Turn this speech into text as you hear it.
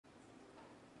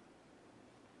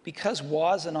because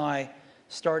Woz and I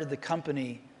started the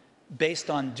company based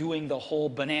on doing the whole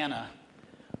banana,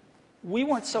 we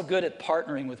weren't so good at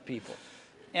partnering with people.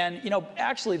 And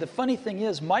actually, the funny thing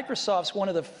is, Microsoft's one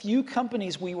of the few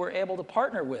companies we were able to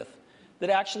partner with that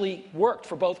actually worked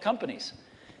for both companies.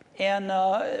 And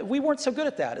we weren't so good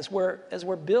at that, as where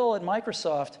Bill at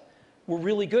Microsoft were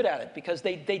really good at it, because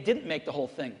they didn't make the whole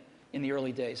thing in the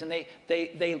early days. And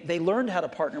they learned how to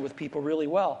partner with people really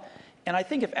well. And I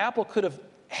think if Apple could have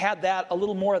had a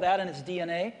little more of that in its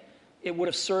DNA, it would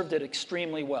have served it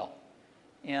extremely well.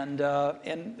 And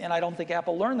I don't think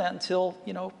Apple learned that until,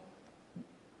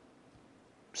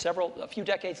 a few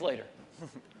decades later.